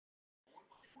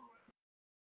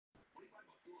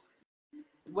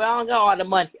Well, I don't got all the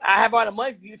money. I have all the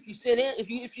money. If you send in, if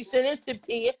you send in tip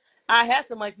 10, I have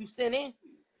the money. If you send in,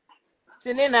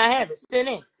 I have it. Send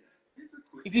in.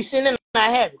 If you send in, I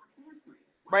have it.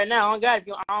 Right now, I don't got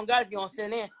it. I don't got it if you don't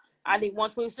send in. I need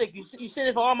 126. You send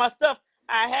in for all my stuff,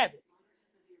 I have it.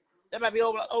 That might be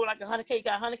over like 100K. You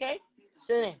got 100K?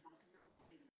 Send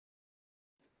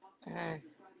in.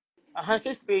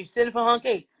 100K spirit. Send in for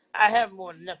 100K. I have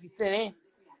more than enough. You send in.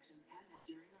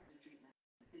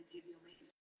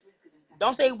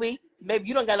 Don't say we. Maybe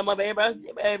you don't got no money, but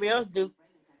everybody else do.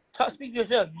 Speak to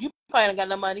yourself. You probably don't got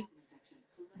no money.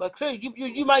 But clearly,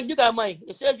 you got money.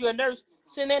 It says you're a nurse.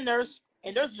 Send in nurse.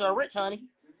 And nurses are rich, honey.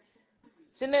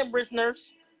 Send in rich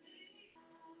nurse.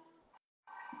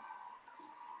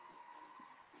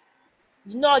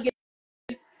 You know I get.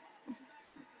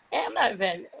 I'm not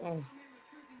even.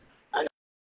 I'm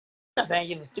not gonna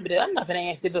give a stupid. I'm not gonna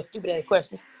answer the stupid ass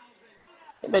question.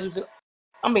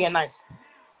 I'm being nice.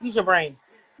 Use your brain.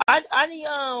 I need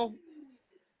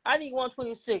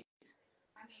 126.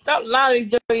 Stop lying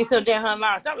to me. Yourself damn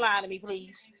 $100. Stop lying to me,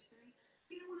 please.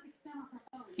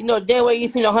 You know damn well you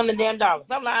seen $100 damn dollars.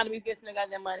 Stop lying to me. If you got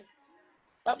that money.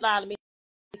 Stop lying to me.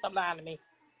 Stop lying to me.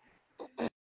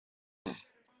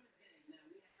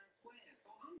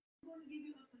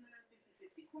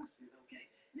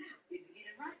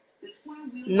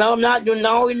 No, I'm not doing.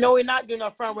 No, we're not doing no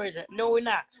fundraiser. No, we're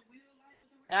not.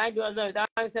 I ain't doing nothing. I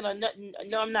ain't saying nothing.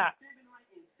 No, I'm not.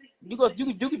 You could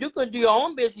do your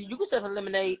own business. You can sell some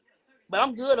lemonade, but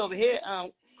I'm good over here.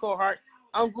 Core Heart,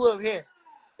 I'm good over here.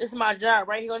 This is my job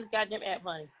right here on this goddamn app,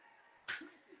 honey.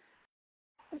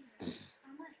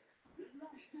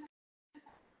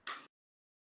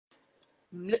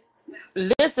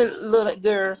 Listen, little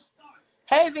girl.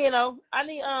 Hey, Vino, I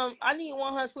need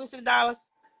 $126.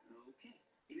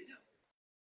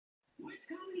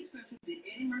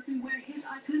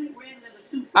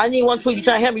 I need 120. You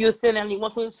trying to help me? You send. I need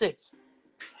 126.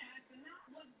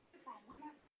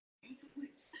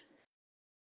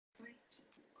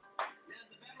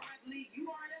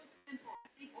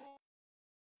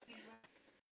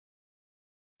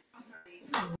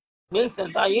 You ain't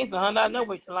sent $100. You ain't $100. No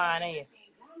with your lying ass.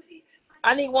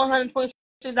 I need $126.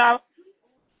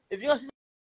 If you gonna send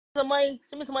some money,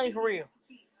 send me some money for real.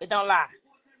 It don't lie.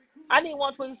 I need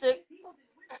 126.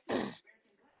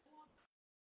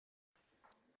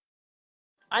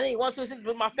 I need 126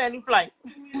 with my family flight.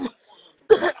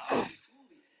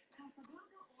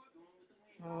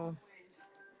 Mm.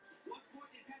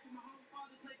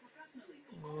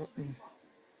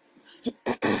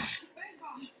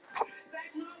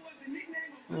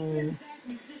 Mm.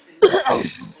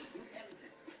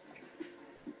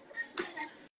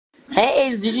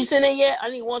 Hey, Aza, did you send it yet? I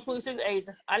need 126,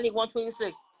 Aza. I need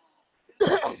 126.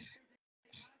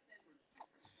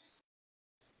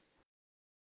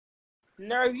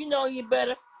 Nerve, you know you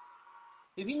better.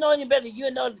 If you know any better,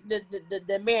 you know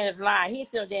the man is lying. He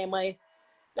ain't send no damn money.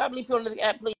 Y'all believe people on this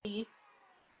app, please.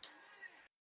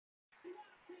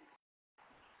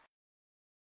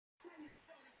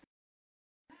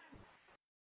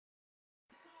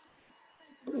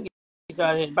 Get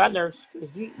y'all here by nurse.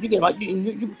 You get like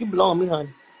you belong me,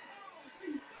 honey.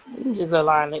 You just a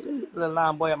lying, you just a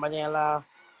lying boy at my damn lie.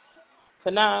 So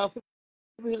now people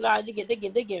who lie, they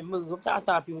get moved. I'm tired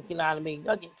of people keep lying to me.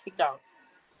 Y'all get kicked out.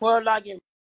 Word lie get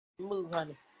moved,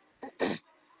 honey.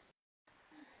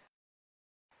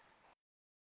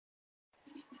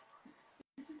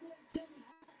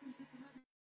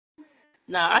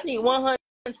 Now I need $126.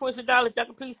 Y'all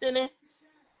can please send in.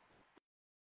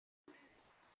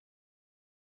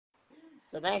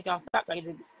 So they ain't gonna stop. I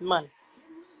get the money.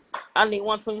 I need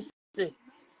 126.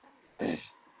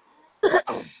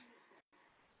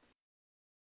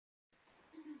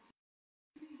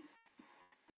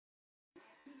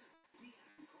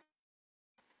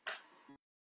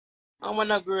 I want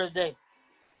no girls day.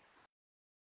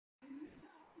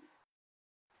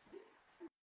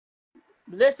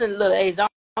 Listen, little A's. I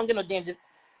don't get no damn.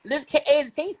 Listen,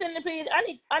 A's, can you send in, please? I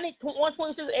need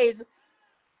 126 A's.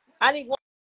 I need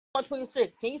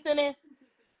 126. Can you send in?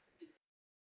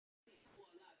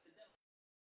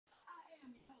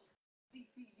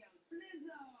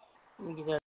 Let me get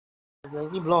that.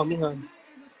 You blowing me, honey.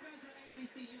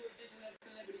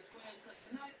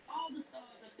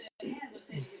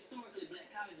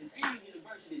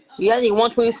 Yeah, I need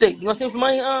 126. You gonna send for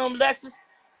money, Lexus?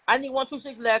 I need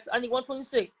 126, Lex. I need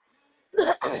 126.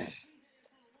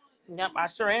 Yep, I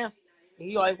sure am.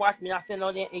 And you always watch me not sending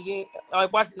no damn. And you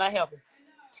always watch me not helping.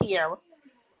 Tiara.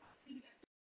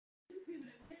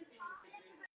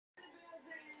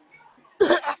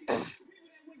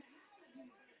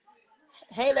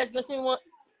 Hey, Lex, you gonna send me one?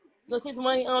 gonna take the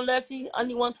money on Lexi. I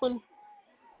need 120.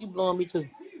 You blowing me too.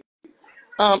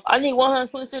 I need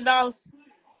 $126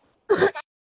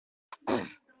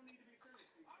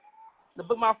 to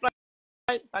book my flight.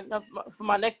 So I got for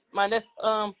my next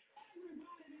I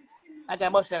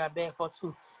got much that I been for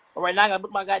too. But right now I gotta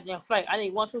book my goddamn flight. I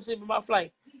need 126 for my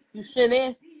flight. You send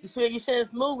in. You send it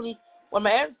smoothly. When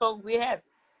my average folks we have it.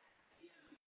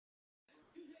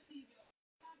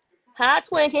 Hi,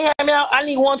 twin. Can you hear me out? I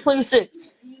need 126.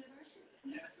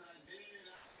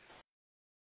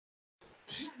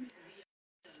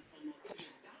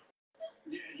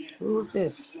 Who's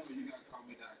this?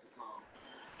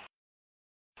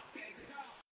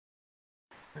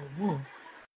 Mm-hmm.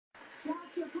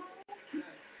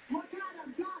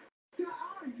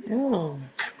 Mm.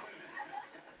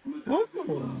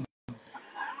 Mm.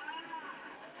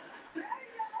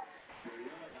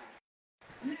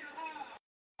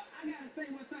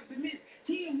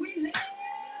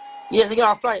 Yes, they got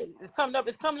our flight. It's coming up.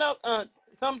 It's coming up.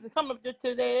 It's coming up just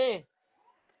today.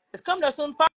 It's coming up as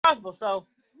soon as possible. So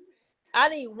I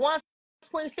need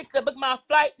 126 to book my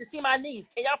flight to see my niece.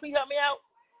 Can y'all please help me out?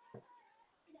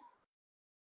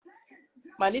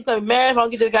 My niece gonna be mad if I don't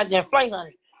get this goddamn flight,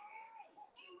 honey.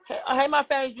 Hey, my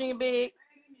family's dreaming big.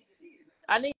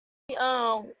 I need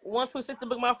 126 to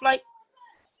book my flight.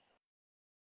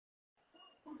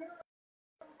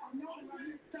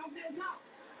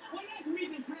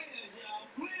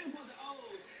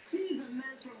 She's a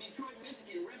nurse from Detroit,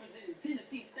 Michigan, representing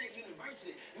Tennessee State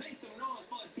University. Make some noise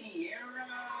for Tierra.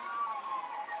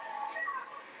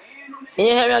 Can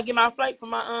you help me out get my flight for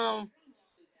my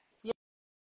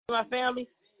family?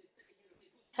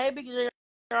 Hey, Big J,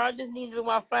 I just need to book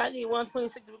my flight. I need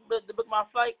 126 to book my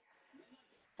flight.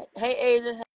 Hey,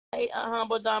 Aiden. Hey,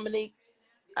 Humble Dominique.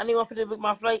 I need 150 to book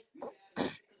my flight.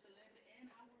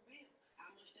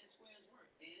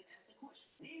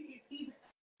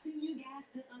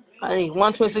 I need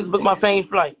 126 to book my family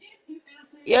flight.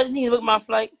 Yeah, I just need to book my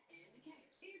flight.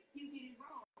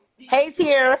 Hey,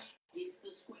 Tierra.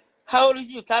 How old is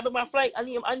you? Can I book my flight? I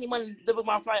need money to book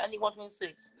my flight. I need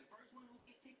 126.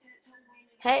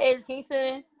 Hey, Aiden, can you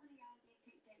send in?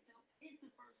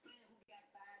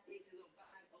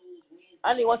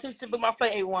 I need 126 to book my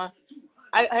flight, everyone.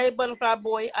 Hey, Butterfly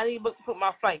Boy, I need to book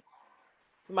my flight.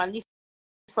 For my niece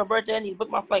for her birthday, I need to book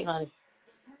my flight, honey.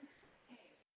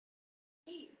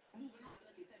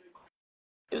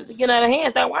 If it's getting out of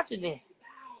hand, start watching then.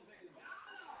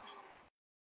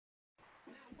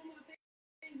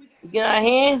 If it's getting out of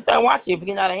hand, start watching. If it's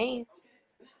getting out of hand.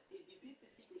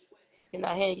 If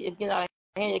it's getting out of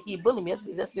hand, you keep bullying me.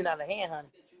 That's getting out of hand, honey.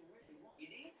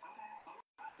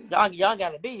 Y'all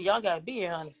gotta be here. Y'all gotta be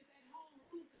here, honey.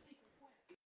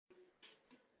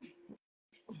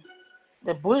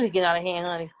 The bullying getting out of hand,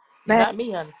 honey. Not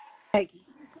me, honey. Maggie.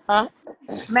 Huh?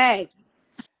 Maggie.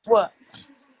 What?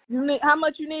 You need how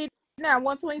much you need now?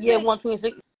 126? Yeah,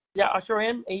 126. Yeah, I sure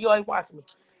am. And you always watching me.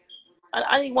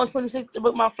 I need 126 to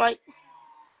book my flight.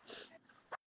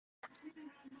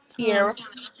 Tierra,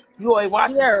 you always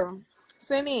watching. Tierra,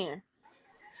 send in.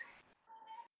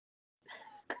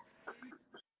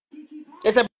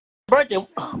 It's a birthday.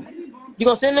 You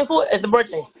gonna send it for it? It's a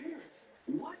birthday.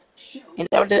 Ain't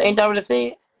that what it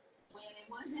said?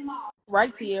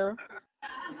 Right, Tierra.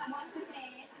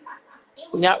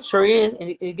 Yeah, sure is.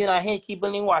 And it get our head, keep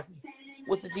bullying watching.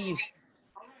 What's it to you?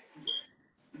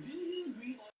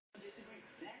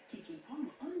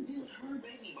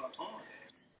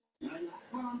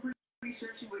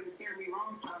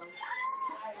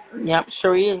 Yeah,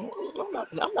 sure is.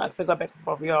 I'm not finna go back and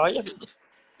forth with y'all. Y'all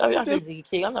Just get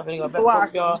kicked. I'm not finna go back and forth block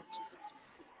with y'all. him.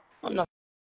 I'm not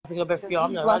finna go back for y'all.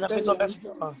 I'm Block not that finna go back in. for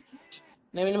y'all.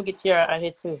 Let me get Tiara out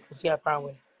here too, cause she got a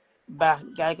problem with it. Bye.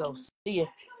 Gotta go. See ya.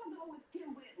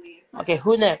 Okay,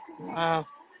 who next? I'm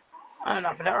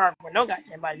not finna argue with no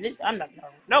goddamn body. I'm not finna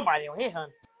argue with nobody on here,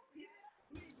 honey.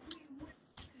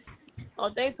 Oh,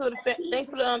 thanks for the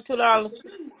 $2.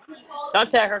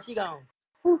 Don't tag her. She gone.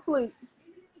 Who sleep?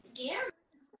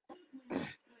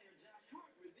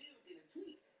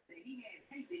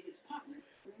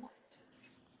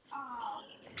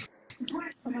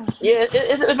 Yeah,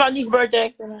 it's my niece's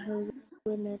birthday. Then I heard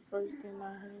when that first thing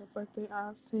I heard her birthday.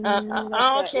 I'll send you what I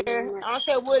I don't got care. very I don't much.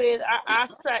 care what it is. I'll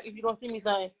track if you're gonna see me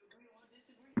something.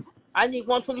 I need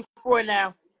 124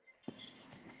 now.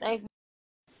 Thanks,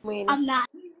 Weenie. I'm not.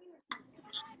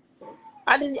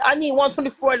 I need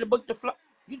 124 to book the flight.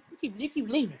 You keep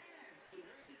leaving.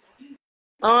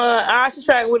 I should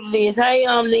track what it is. Hey,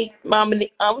 Nick, Mama,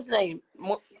 Nick, what's your name?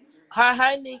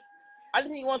 Hi, Nick. I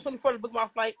just need 124 to book my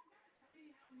flight.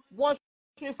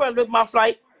 124 to book my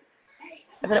flight.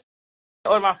 I'm gonna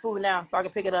order my food now so I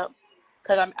can pick it up.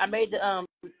 Cause I made the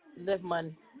lift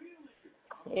money.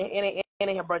 It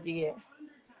ain't her birthday yet.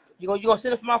 You gonna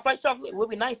send it for my flight chocolate? It would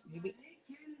be nice. You be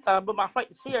but my flight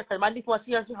to see her, cause my niece want to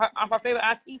see her. I'm her favorite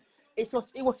auntie. She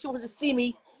wants to see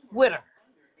me with her.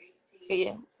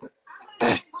 Yeah.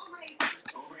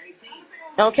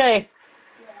 Okay.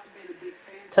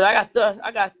 Cause I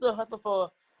got still hustle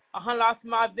for $100 for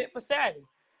my event for Saturday.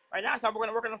 Right now, so I'm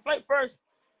gonna work on the flight first.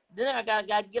 Then I gotta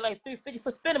get like $350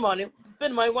 for spending money.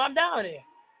 Spending money while I'm down there.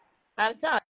 Out of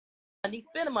time. I need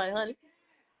spending money, honey.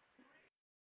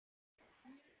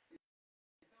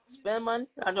 Spend money.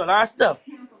 I do a lot of stuff.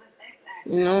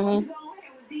 Mm-hmm.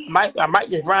 I might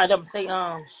just round up and say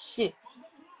shit.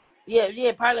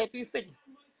 Yeah, probably like 350.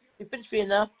 350 be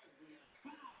enough.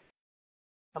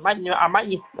 I might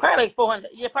use probably like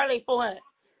 400. Yeah, probably like 400.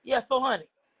 Yeah, 400.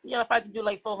 Yeah, if I can do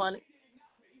like 400.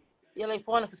 Yeah, like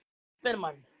 400 for spending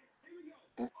money.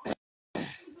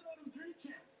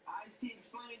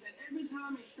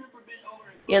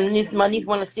 Yeah, my niece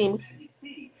want to see me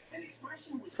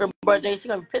for her birthday. She's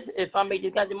gonna be pissed if I make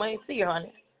this goddamn money to see her,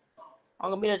 honey. I'm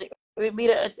gonna meet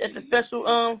her at the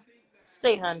special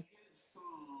state, honey.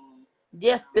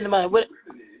 Yes, spending money. What?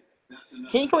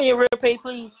 Can you come here real pay,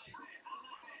 please?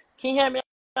 Can you have me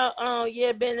out?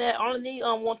 Yeah, been that. I only need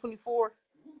 124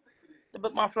 to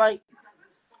book my flight.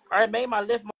 I made my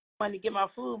lift money to get my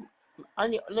food. Let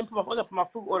me put my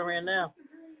food order in now.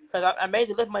 Cause I made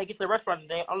the lift money to get to the restaurant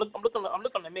today. I'm looking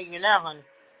at the menu now, honey.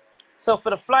 So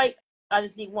for the flight, I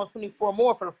just need 124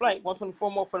 more for the flight.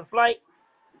 124 more for the flight.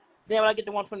 Then when I get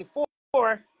to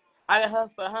 124, I got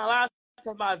hustle for $100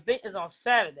 because my event is on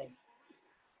Saturday.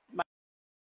 My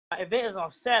event is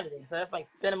on Saturday, so that's like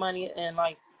spending money and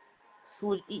like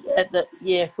food to eat at the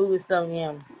food and stuff.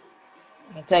 Yeah,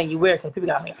 I can tell you where because people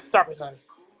got Starbucks, honey.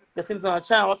 The people's on the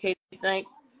channel. Okay, thanks.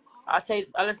 I'll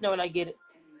let you know when I get it.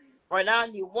 Right now, I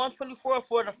need 124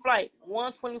 for the flight.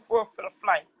 124 for the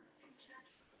flight.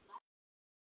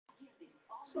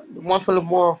 So 120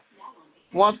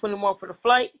 more for the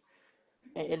flight,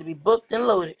 and it'll be booked and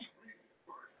loaded.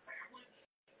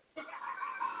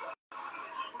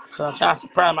 So I'm trying to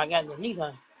surprise my goddamn niece,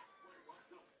 honey.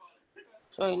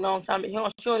 So you know what I'm trying to.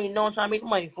 She don't even know what I'm trying to make the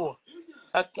money for.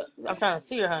 So I'm trying to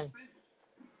see her, honey.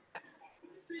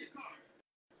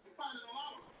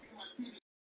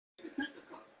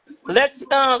 Lexi,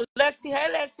 hey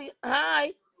Lexi,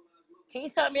 hi. Can you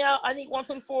tell me out? I need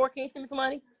 124. Can you send me some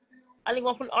money? I need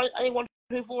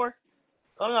 124.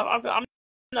 I'm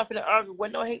not finna argue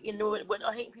with no hate, with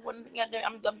no hate people out there.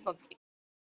 I'm just gonna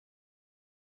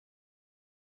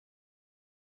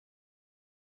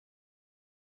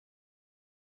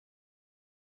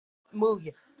move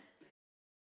you.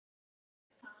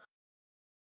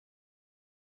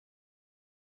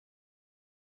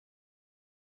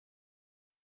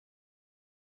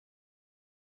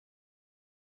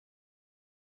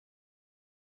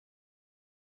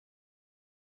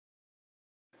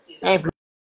 I ain't finna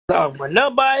argue with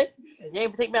nobody. And you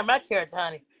ain't take me out my character,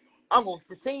 honey. I'm gonna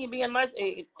continue being nice,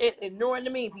 ignoring the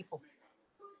mean people.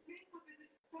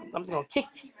 I'm just gonna kick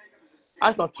you. I'm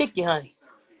just gonna kick you, honey.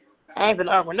 I ain't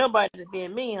finna argue with nobody that's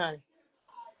being mean, honey.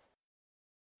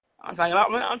 I'm talking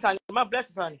about my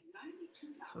blessings, honey.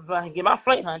 If I can get my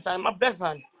flight, honey, I'm talking about my blessings,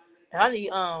 honey. And I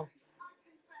need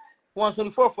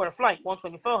 124 for the flight.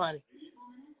 124, honey.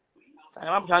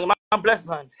 I'm talking about my blessings,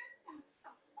 honey.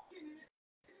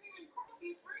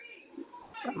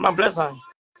 My blessings, honey.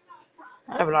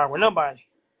 I haven't argued with nobody.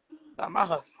 Not my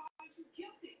husband.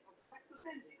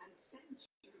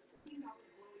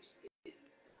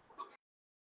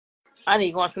 I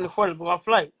need 124 to book my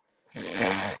flight.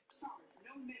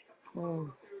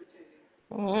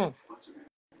 Mm-hmm.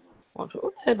 What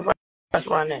the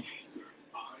restaurant there?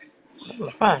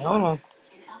 Fine, hold on.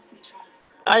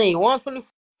 I need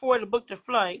 124 to book the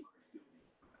flight.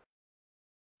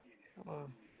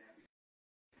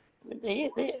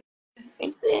 Ain't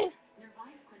there?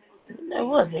 That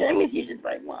was it. Let me see this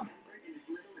right one.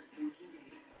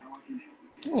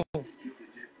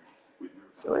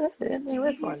 So what that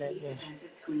restaurant that there?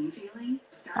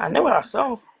 I know what I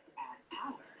saw.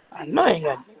 I know I ain't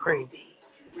got that crazy.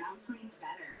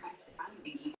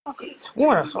 I could have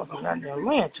sworn I saw some goddamn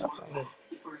lamb chops on here.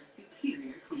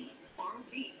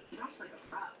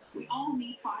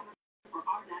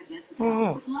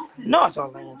 No, I saw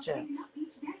lamb chop.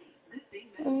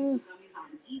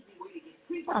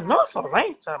 I know I saw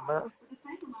lamb chop, but.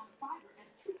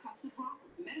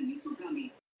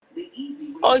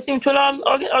 Oh, you see $2?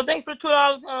 Okay, oh, thanks for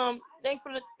 $2. Thanks.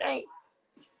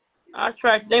 I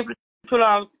tried. Thanks for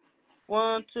 $2.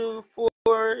 1, 2,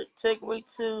 4. Take away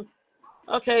 2.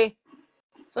 Okay.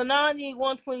 So now I need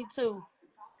 122.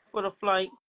 for the flight.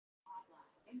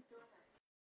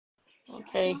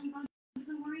 Okay.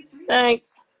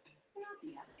 Thanks.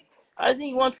 I just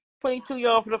need 122,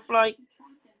 y'all, for the flight.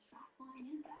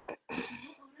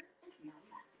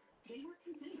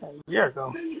 A year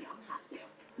ago.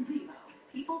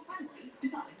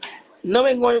 No,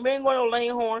 we ain't going to no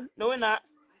Langhorne. No, we're not.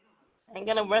 I ain't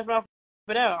got no restaurant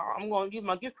for that. I'm going to use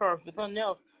my gift card for something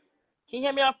else. Can you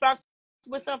hear me out, Foxy,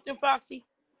 with something, Foxy?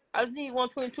 I just need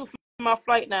 122 for my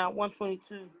flight now.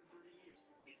 122.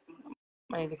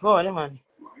 Man, the card, that money.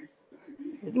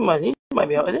 This might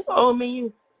be this old me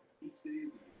you.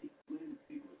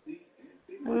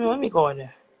 Let me go in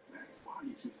there.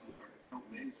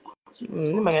 Let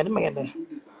me get that.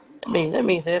 That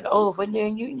means it's old for a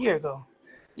year ago.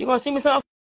 You gonna see me something,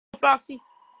 Foxy?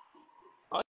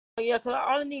 Oh yeah, cause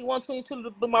I only need 122 to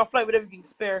book my flight, whatever you can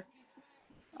spare.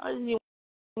 I just need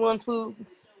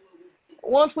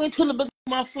 122 to book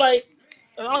my flight.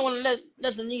 I don't want to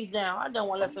let the niece down. I don't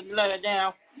want to let her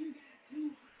down.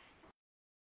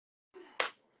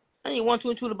 I need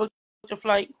 122 to book the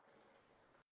flight.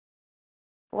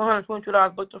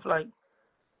 $122 book the flight.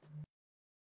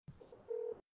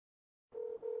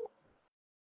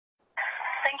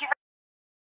 Thank you.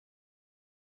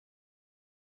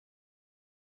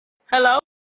 Hello.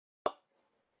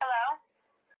 Hello.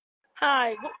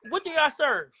 Hi. What do y'all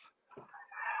serve? I'm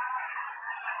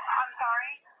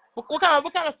sorry. What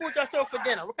kind of food y'all serve for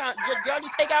dinner? What kind? Y'all do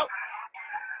takeout?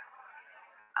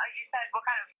 You said what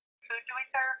kind of food do we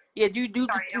serve? Yeah. Do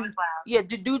it was loud. Yeah.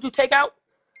 Do takeout?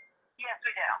 Yes,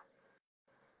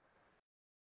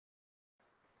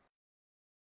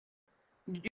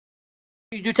 we do.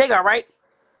 You do takeout, right?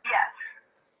 Yes.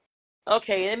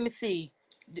 Okay. Let me see.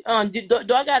 Do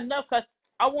I got enough? Cause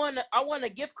I want a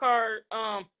gift card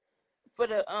for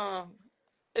the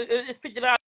it's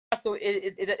 $50. So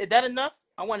is that enough?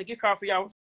 I want a gift card for y'all